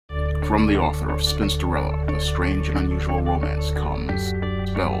From the author of Spinsterella, A Strange and Unusual Romance, comes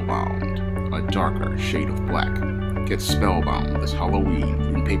Spellbound, a darker shade of black. Get Spellbound this Halloween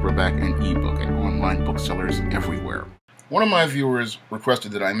in paperback and ebook at online booksellers everywhere. One of my viewers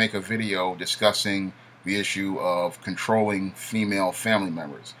requested that I make a video discussing the issue of controlling female family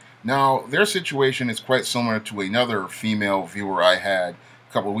members. Now, their situation is quite similar to another female viewer I had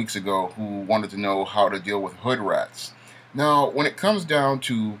a couple of weeks ago who wanted to know how to deal with hood rats. Now, when it comes down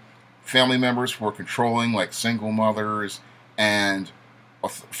to family members who are controlling, like single mothers and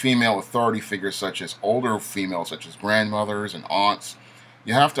female authority figures such as older females, such as grandmothers and aunts,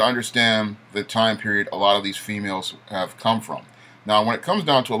 you have to understand the time period a lot of these females have come from. Now, when it comes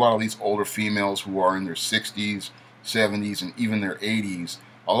down to a lot of these older females who are in their 60s, 70s, and even their 80s,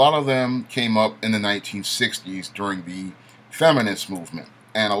 a lot of them came up in the 1960s during the feminist movement.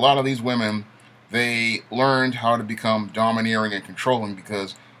 And a lot of these women, they learned how to become domineering and controlling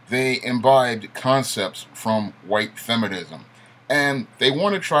because they imbibed concepts from white feminism. And they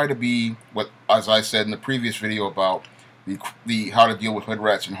want to try to be what, as I said in the previous video about the how to deal with hood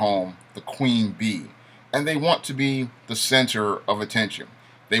rats in home, the queen bee. And they want to be the center of attention.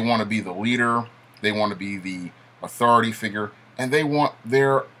 They want to be the leader, they want to be the authority figure, and they want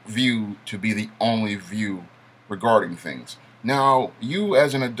their view to be the only view regarding things. Now, you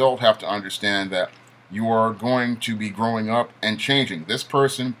as an adult have to understand that you are going to be growing up and changing. This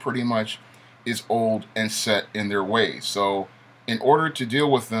person pretty much is old and set in their ways. So in order to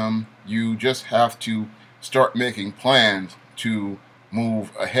deal with them, you just have to start making plans to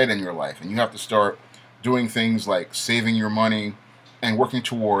move ahead in your life. And you have to start doing things like saving your money and working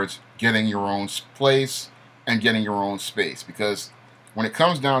towards getting your own place and getting your own space. Because when it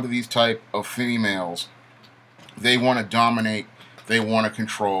comes down to these type of females, they want to dominate, they want to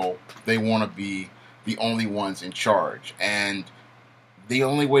control, they want to be the only ones in charge. And the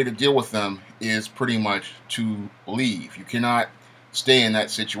only way to deal with them is pretty much to leave. You cannot stay in that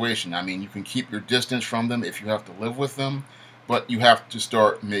situation. I mean, you can keep your distance from them if you have to live with them, but you have to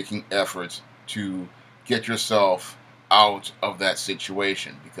start making efforts to get yourself out of that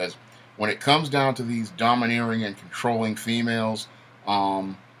situation. Because when it comes down to these domineering and controlling females,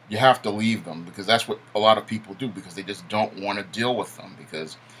 you have to leave them, because that's what a lot of people do, because they just don't want to deal with them,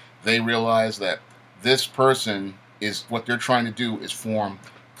 because they realize that this person is, what they're trying to do is form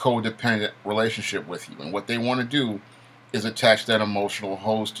codependent relationship with you, and what they want to do is attach that emotional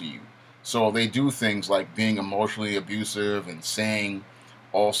hose to you. So they do things like being emotionally abusive and saying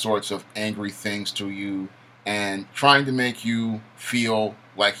all sorts of angry things to you and trying to make you feel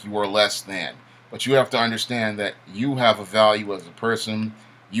like you are less than. But you have to understand that you have a value as a person,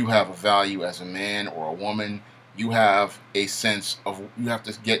 you have a value as a man or a woman. You have a sense of, you have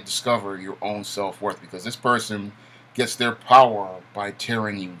to discover your own self-worth, because this person gets their power by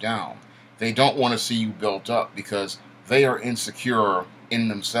tearing you down. They don't want to see you built up because they are insecure in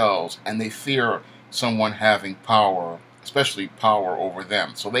themselves and they fear someone having power, especially power over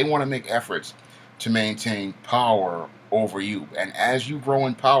them. So they want to make efforts to maintain power over you. And as you grow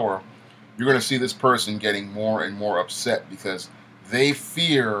in power, you're going to see this person getting more and more upset because they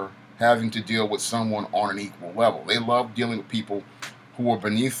fear having to deal with someone on an equal level. They love dealing with people who are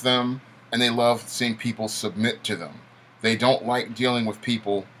beneath them, and they love seeing people submit to them. They don't like dealing with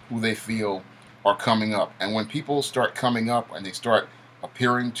people who they feel are coming up. And when people start coming up and they start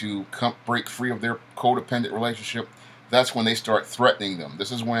appearing to break free of their codependent relationship, that's when they start threatening them.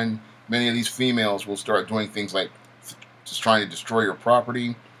 This is when many of these females will start doing things like just trying to destroy your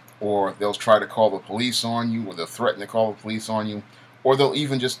property, or they'll try to call the police on you, or they'll threaten to call the police on you, or they'll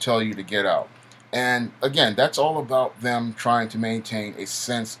even just tell you to get out. And again, that's all about them trying to maintain a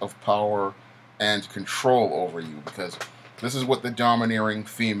sense of power and control over you, because this is what the domineering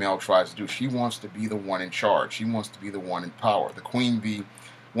female tries to do. She wants to be the one in charge. She wants to be the one in power. The queen bee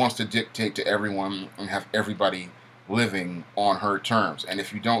wants to dictate to everyone and have everybody living on her terms. And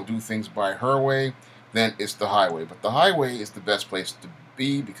if you don't do things by her way, then it's the highway. But the highway is the best place to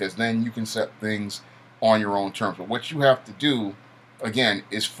be, because then you can set things on your own terms. But what you have to do, again,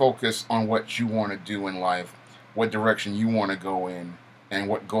 is focus on what you want to do in life, what direction you want to go in, and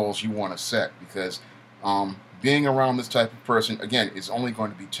what goals you want to set. Because being around this type of person, again, is only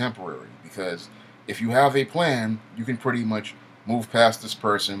going to be temporary. Because if you have a plan, you can pretty much move past this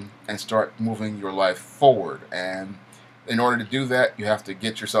person and start moving your life forward. And in order to do that, you have to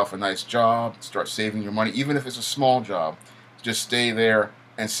get yourself a nice job, start saving your money, even if it's a small job. Just stay there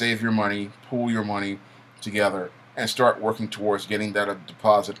and save your money, pool your money together, and start working towards getting that a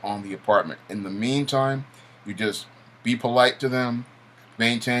deposit on the apartment. In the meantime, you just be polite to them,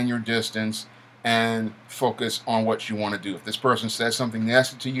 maintain your distance, and focus on what you want to do. If this person says something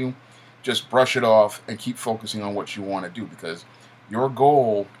nasty to you, just brush it off and keep focusing on what you want to do, because your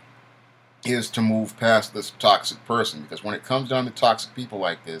goal is to move past this toxic person. Because when it comes down to toxic people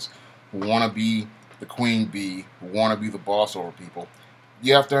like this, who want to be the queen bee, who want to be the boss over people,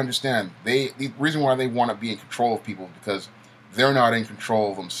 you have to understand, the reason why they want to be in control of people is because they're not in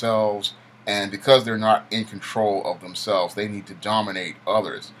control of themselves, and because they're not in control of themselves, they need to dominate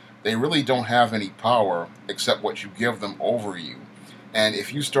others. They really don't have any power except what you give them over you. And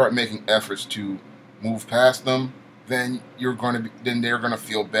if you start making efforts to move past them, then they're going to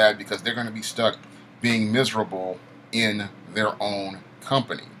feel bad, because they're going to be stuck being miserable in their own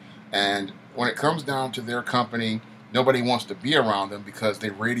company. And when it comes down to their company, nobody wants to be around them because they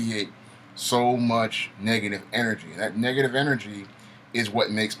radiate so much negative energy. That negative energy is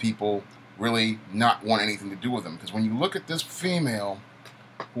what makes people really not want anything to do with them. Because when you look at this female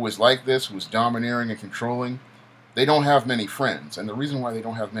who is like this, who is domineering and controlling, they don't have many friends. And the reason why they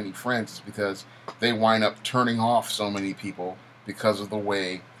don't have many friends is because they wind up turning off so many people because of the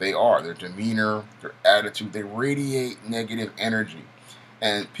way they are. Their demeanor, their attitude, they radiate negative energy.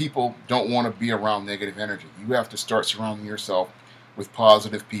 And people don't want to be around negative energy. You have to start surrounding yourself with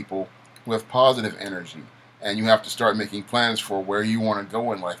positive people who have positive energy. And you have to start making plans for where you want to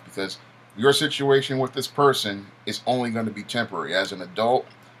go in life, because your situation with this person is only going to be temporary. As an adult,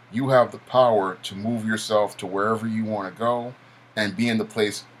 you have the power to move yourself to wherever you want to go and be in the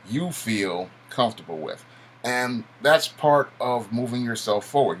place you feel comfortable with. And that's part of moving yourself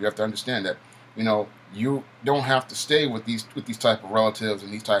forward. You have to understand that, you don't have to stay with these type of relatives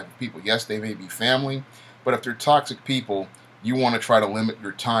and these type of people. Yes, they may be family, but if they're toxic people, you want to try to limit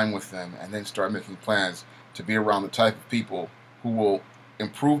your time with them and then start making plans to be around the type of people who will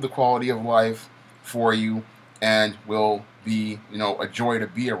improve the quality of life for you and will be, a joy to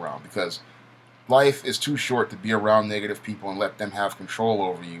be around, because life is too short to be around negative people and let them have control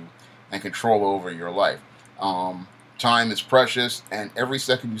over you and control over your life. Time is precious, and every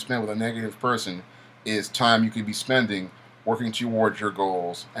second you spend with a negative person is time you could be spending working towards your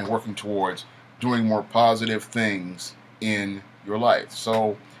goals and working towards doing more positive things in your life.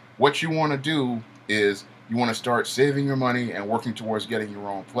 So what you want to do is you want to start saving your money and working towards getting your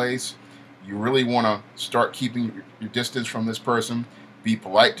own place. You really want to start keeping your distance from this person. Be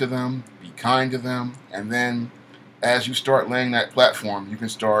polite to them, be kind to them, and then as you start laying that platform, you can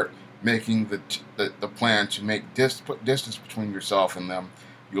start making the plan to put distance between yourself and them.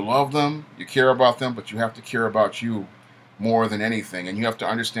 You love them, you care about them, but you have to care about you more than anything. And you have to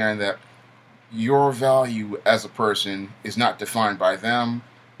understand that your value as a person is not defined by them,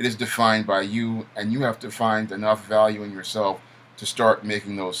 it is defined by you, and you have to find enough value in yourself to start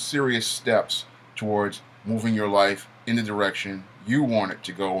making those serious steps towards moving your life in the direction you want it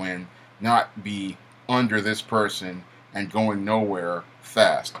to go in, not be under this person and going nowhere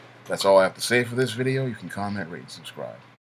fast. That's all I have to say for this video. You can comment, rate, and subscribe.